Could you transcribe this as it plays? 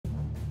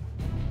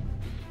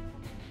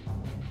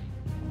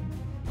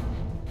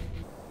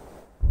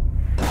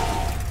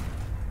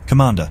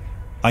Commander,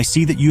 I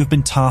see that you have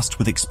been tasked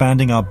with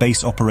expanding our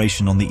base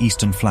operation on the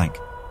eastern flank.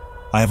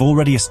 I have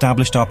already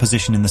established our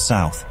position in the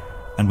south,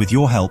 and with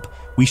your help,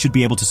 we should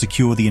be able to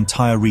secure the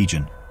entire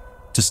region.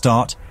 To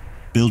start,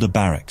 build a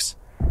barracks.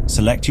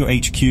 Select your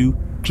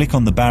HQ, click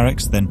on the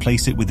barracks, then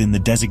place it within the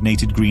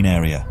designated green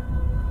area.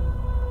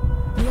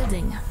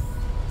 Building.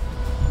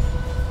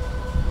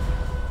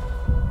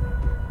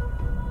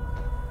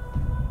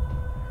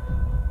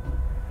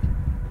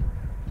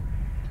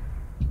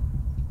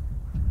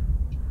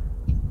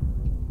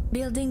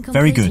 Building completed.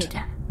 Very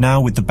good.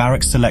 Now, with the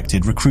barracks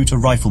selected, recruit a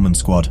rifleman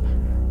squad.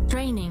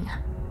 Training.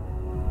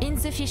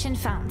 Insufficient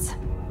funds.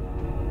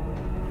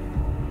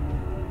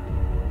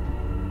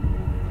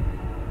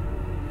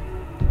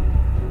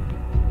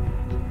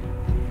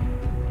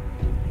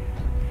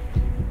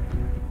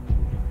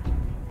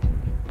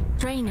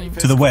 Training.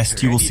 To the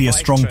west, you will see a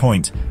strong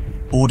point.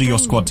 Order your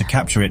squad to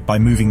capture it by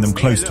moving them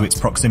close to its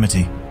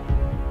proximity.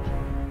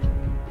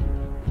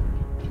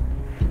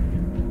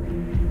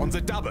 On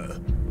the double.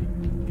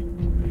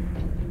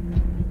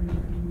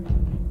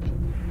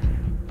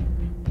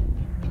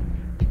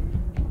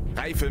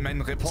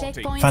 Riflemen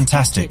reporting.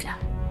 Fantastic.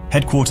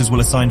 Headquarters will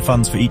assign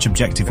funds for each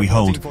objective we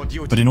hold,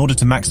 but in order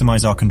to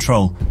maximize our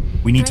control,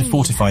 we need to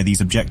fortify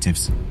these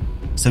objectives.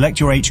 Select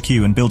your HQ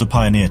and build a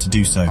pioneer to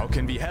do so. How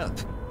can we help?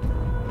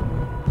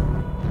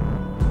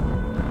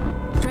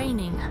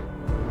 Training.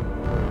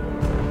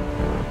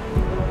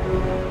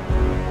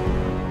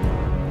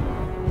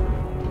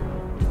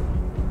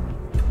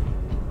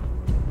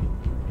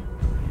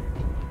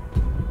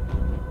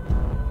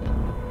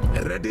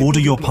 Order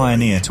your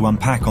pioneer to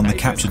unpack on the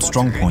captured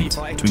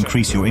strongpoint to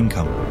increase your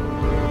income.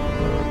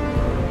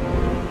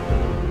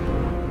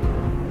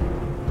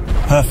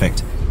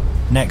 Perfect.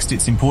 Next,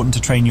 it's important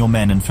to train your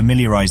men and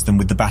familiarize them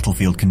with the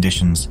battlefield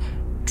conditions.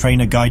 Train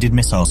a guided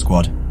missile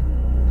squad.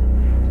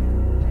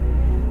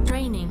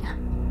 Training.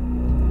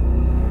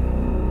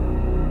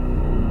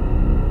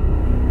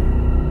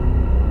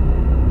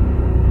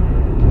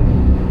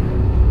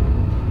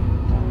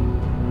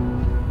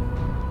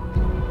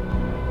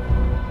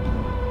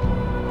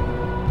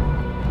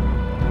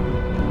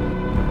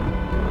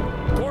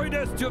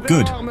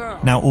 Good.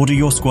 Now order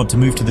your squad to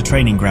move to the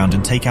training ground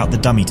and take out the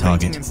dummy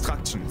target.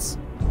 Instructions.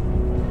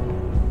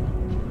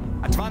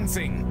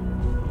 Advancing.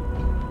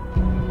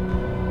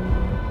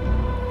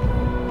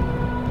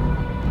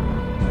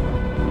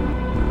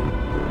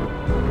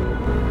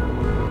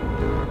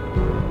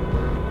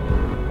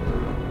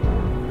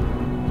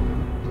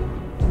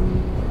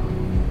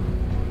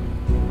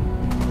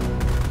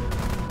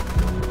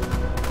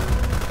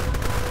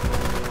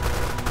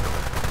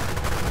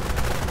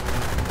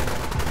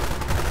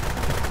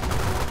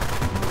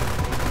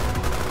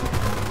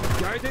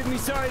 Guided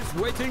missiles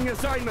waiting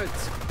assignment.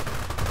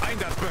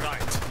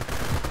 Einsatzbereit.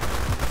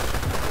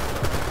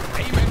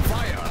 Aim and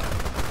fire.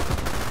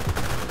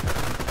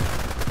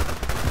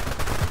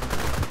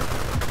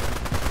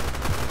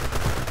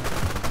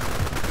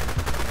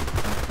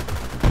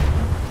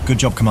 Good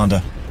job,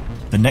 Commander.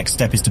 The next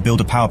step is to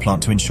build a power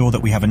plant to ensure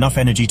that we have enough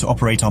energy to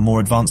operate our more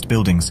advanced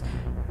buildings.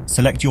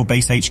 Select your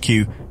base HQ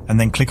and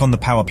then click on the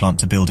power plant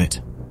to build it.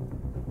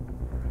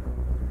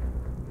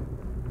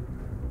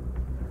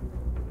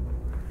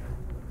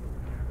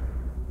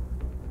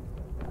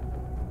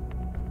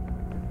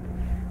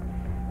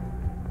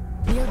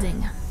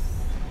 Building.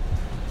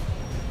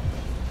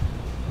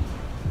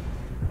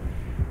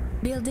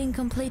 Building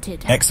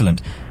completed.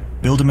 Excellent.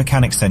 Build a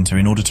mechanics center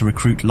in order to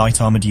recruit light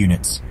armored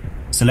units.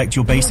 Select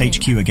your base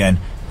HQ again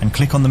and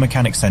click on the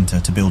mechanics center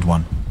to build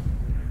one.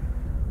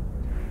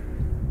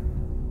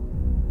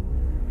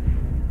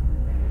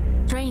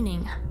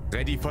 Training.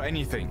 Ready for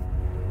anything.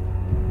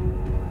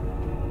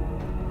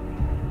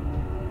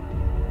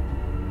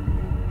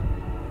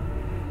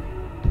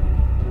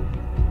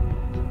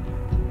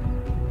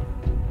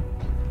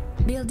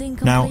 Building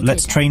completed. Now,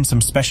 let's train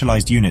some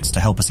specialized units to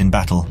help us in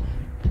battle.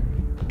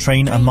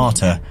 Train a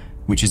Martyr,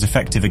 which is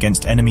effective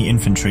against enemy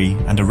infantry,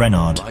 and a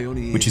Renard,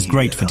 which is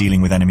great for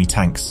dealing with enemy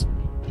tanks.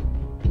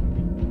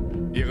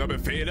 Ihre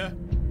Befehle?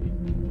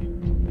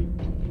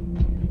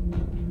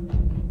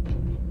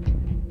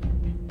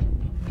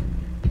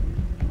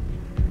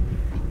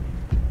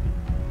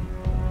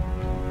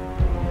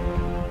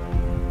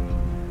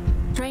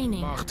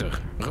 Training. Martyr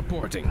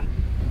reporting.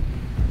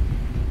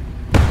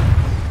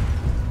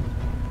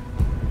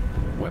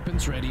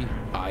 Weapons ready,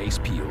 eyes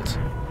peeled.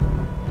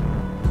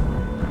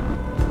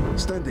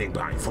 Standing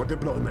by for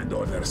deployment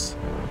orders.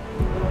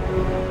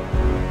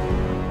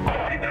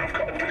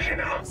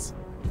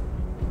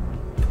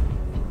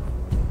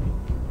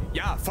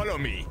 Ja, follow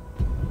me.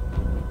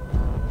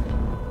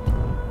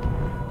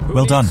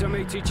 Well done.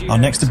 Our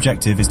next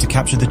objective is to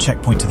capture the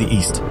checkpoint to the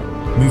east.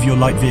 Move your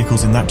light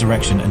vehicles in that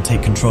direction and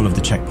take control of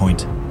the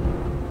checkpoint.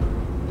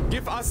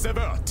 Give us the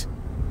word.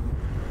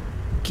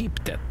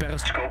 Keep that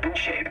periscope in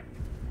shape.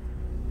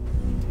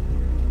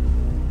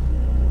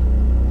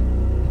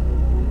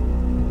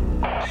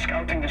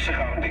 Scouting the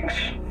surroundings.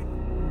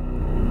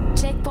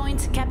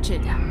 Checkpoint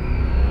captured.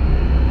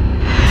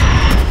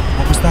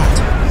 What was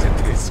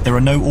that? There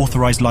are no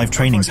authorized live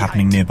trainings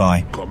happening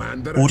nearby.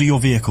 Commander. Order your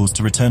vehicles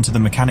to return to the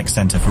mechanics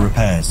center for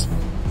repairs.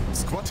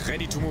 Squad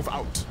ready to move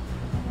out.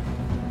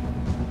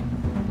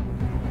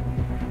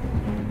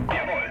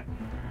 Jawohl.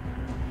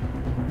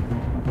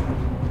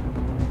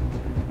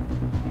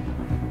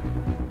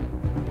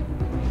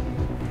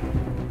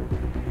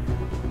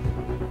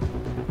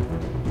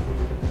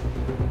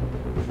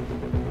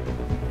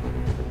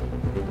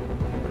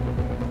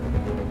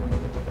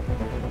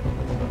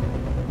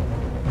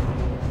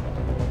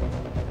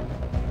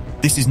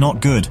 This is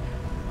not good.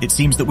 It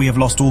seems that we have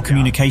lost all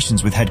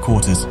communications with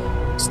headquarters.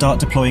 Start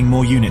deploying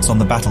more units on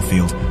the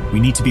battlefield. We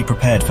need to be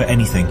prepared for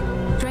anything.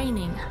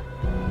 Training.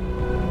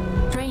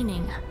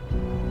 Training.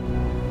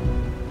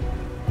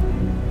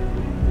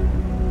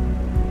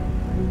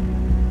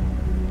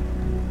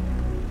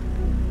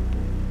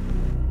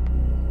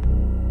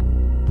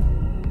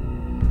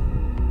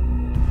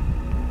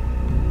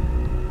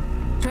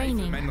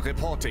 Training. Men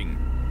reporting.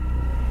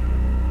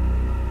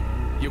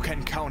 You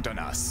can count on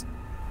us.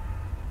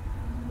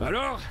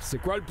 Alors, c'est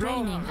quoi le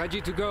plan? Training. Ready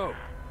to go.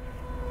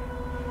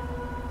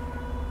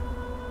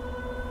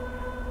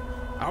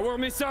 Our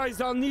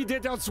missiles are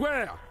needed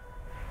elsewhere.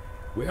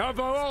 We have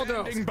our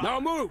orders. Standing by. Now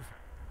move.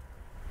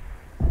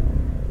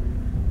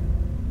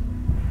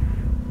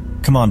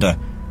 Commander,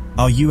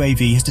 our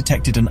UAV has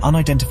detected an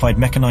unidentified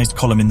mechanized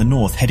column in the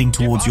north heading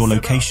towards your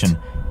location.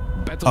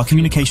 Our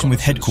communication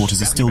with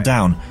headquarters is still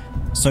down,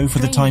 so for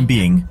the time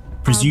being,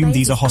 presume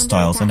these are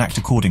hostiles and act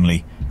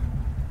accordingly.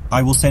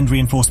 I will send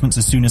reinforcements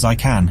as soon as I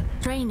can,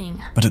 Training.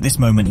 but at this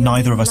moment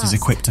neither of us is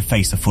equipped to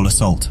face a full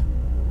assault.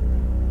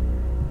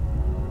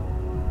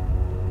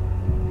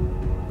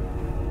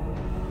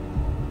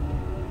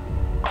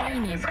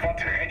 Training.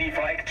 Squad ready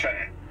for action.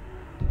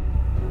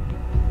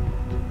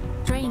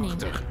 Training.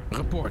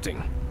 Reporting.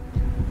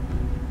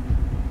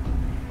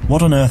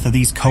 What on earth are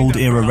these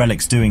cold-era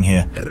relics doing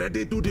here?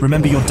 Ready to deploy.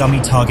 Remember your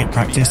dummy target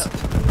practice?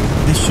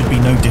 This should be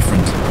no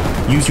different.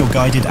 Use your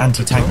guided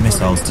anti-tank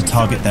missiles to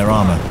target their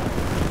armor.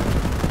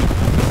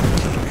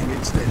 Keeping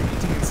it steady.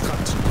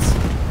 Instructions.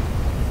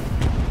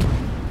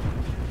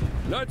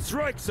 Let's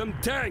wreck some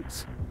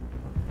tanks.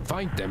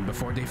 Find them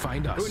before they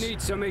find us. Who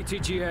needs some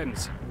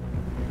ATGMs?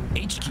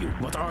 HQ,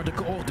 what are the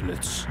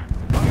coordinates?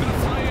 Under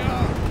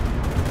fire!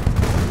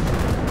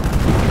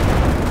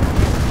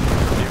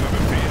 Ihre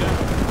Befehle?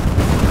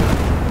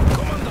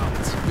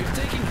 Commandant, we're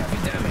taking heavy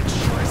damage.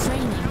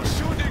 Training. You're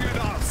shooting at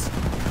us!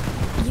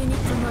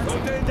 Unit promoted.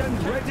 Loaded and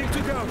ready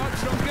to go.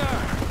 Much longer.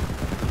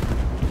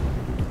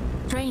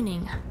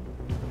 Training.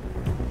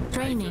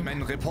 Training.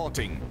 Men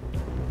reporting.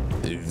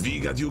 We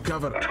got you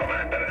covered,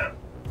 Commander.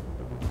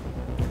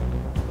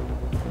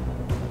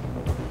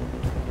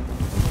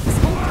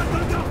 Squad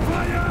under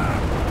fire!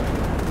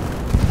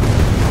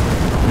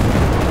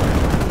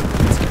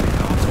 It's getting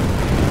hot.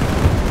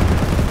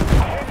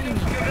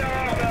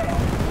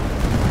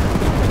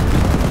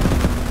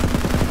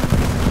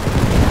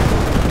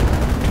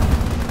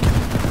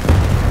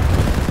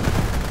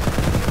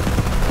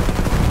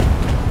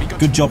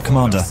 Good job,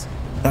 Commander.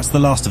 That's the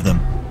last of them.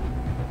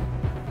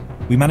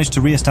 We managed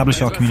to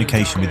re-establish our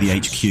communication with the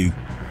HQ.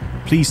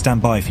 Please stand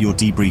by for your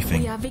debriefing.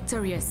 We are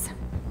victorious.